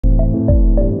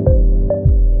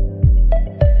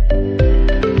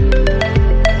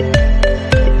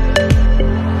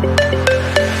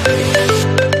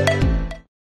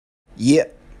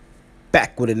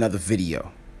with another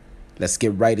video. Let's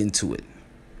get right into it.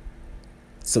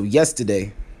 So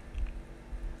yesterday,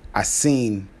 I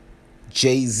seen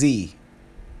Jay-Z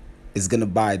is gonna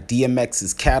buy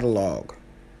DMX's catalog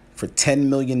for $10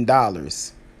 million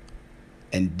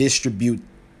and distribute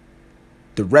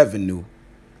the revenue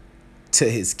to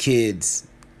his kids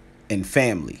and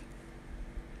family.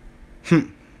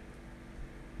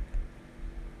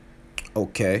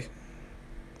 Okay.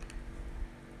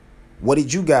 What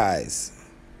did you guys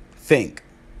think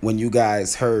when you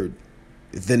guys heard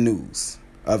the news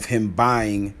of him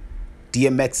buying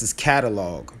DMX's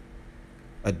catalog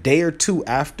a day or two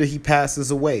after he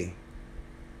passes away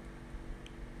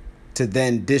to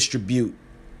then distribute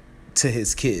to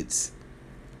his kids?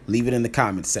 Leave it in the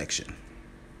comment section.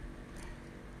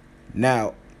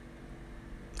 Now,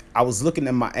 I was looking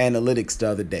at my analytics the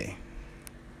other day,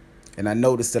 and I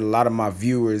noticed that a lot of my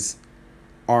viewers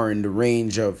are in the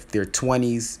range of their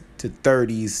 20s to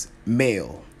 30s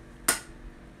male.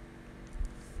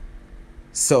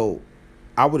 So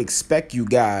I would expect you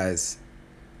guys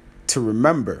to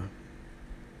remember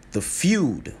the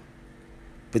feud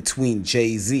between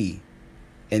Jay-Z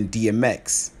and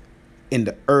DMX in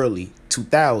the early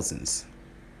 2000s.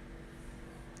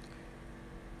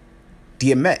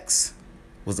 DMX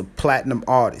was a platinum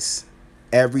artist.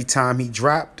 Every time he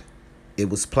dropped, it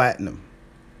was platinum.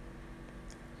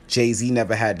 Jay-Z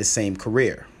never had the same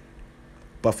career,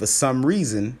 but for some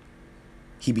reason,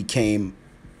 he became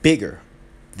bigger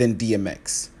than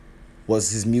DMX.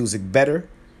 Was his music better?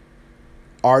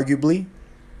 Arguably.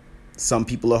 Some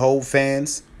people are Hov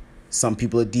fans, some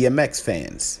people are DMX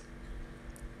fans.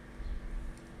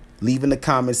 Leave in the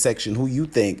comment section who you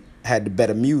think had the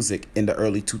better music in the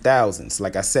early 2000s.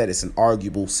 Like I said, it's an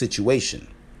arguable situation.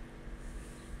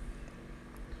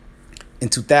 In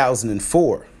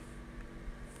 2004,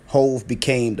 Hov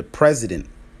became the president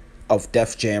of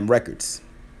Def Jam Records.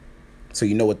 So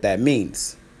you know what that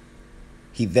means.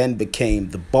 He then became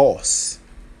the boss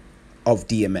of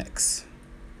DMX.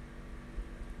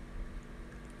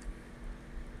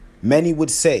 Many would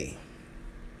say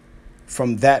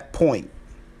from that point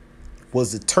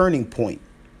was the turning point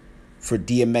for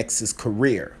DMX's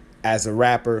career as a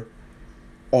rapper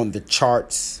on the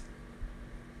charts.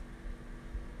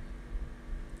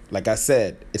 Like I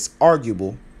said, it's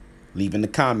arguable. Leave in the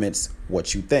comments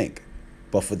what you think.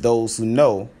 But for those who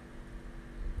know,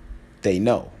 they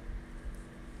know.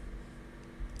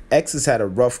 X has had a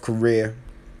rough career,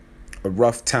 a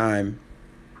rough time.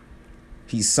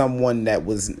 He's someone that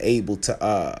wasn't able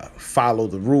to follow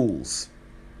the rules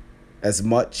as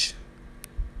much.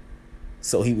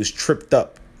 So he was tripped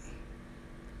up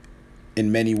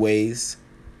in many ways,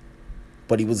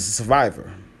 but he was a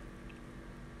survivor.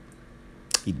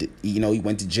 He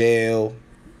went to jail.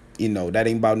 That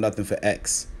ain't about nothing for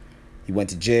X. He went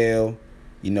to jail,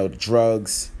 the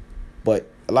drugs. But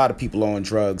a lot of people are on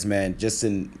drugs, man. Just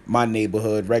in my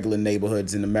neighborhood, regular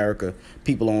neighborhoods in America,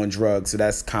 people are on drugs. So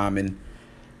that's common.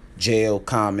 Jail,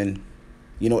 common.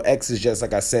 X is just,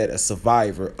 like I said, a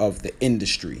survivor of the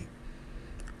industry.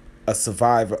 A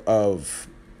survivor of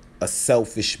a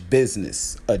selfish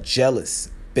business, a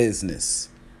jealous business.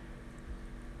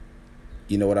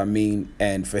 You know what I mean?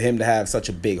 And for him to have such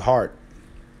a big heart,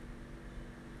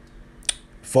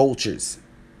 vultures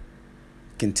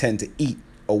can tend to eat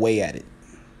away at it.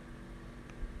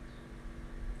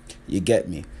 You get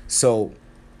me? So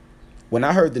when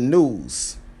I heard the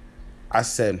news, I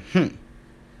said,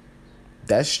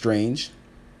 that's strange.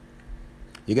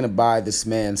 You're going to buy this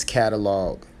man's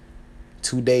catalog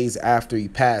 2 days after he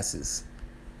passes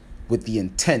with the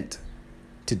intent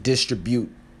to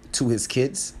distribute to his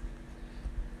kids.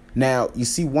 Now, you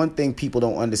see, one thing people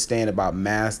don't understand about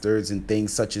masters and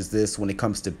things such as this when it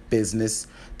comes to business,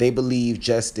 they believe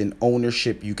just in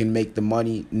ownership you can make the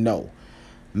money. No.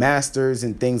 Masters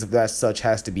and things of that such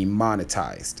has to be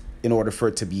monetized in order for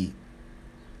it to be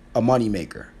a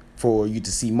moneymaker, for you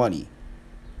to see money.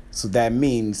 So that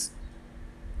means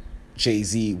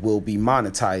Jay-Z will be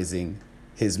monetizing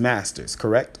his masters,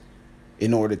 correct?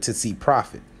 In order to see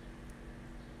profit.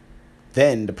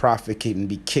 Then the profit can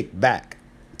be kicked back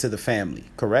to the family,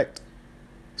 correct?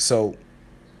 So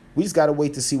we just gotta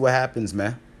wait to see what happens,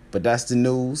 man. But that's the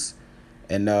news.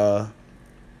 And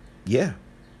yeah,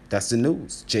 that's the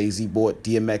news. Jay-Z bought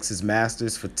DMX's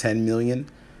masters for $10 million.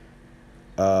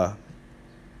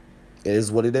 It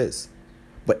is what it is.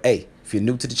 But hey, if you're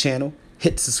new to the channel,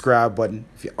 hit the subscribe button.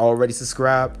 If you're already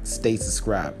subscribed, stay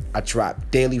subscribed. I drop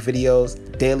daily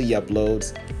videos, daily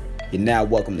uploads. You're now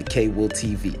welcome to K Will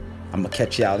TV. I'm gonna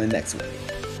catch y'all in the next one.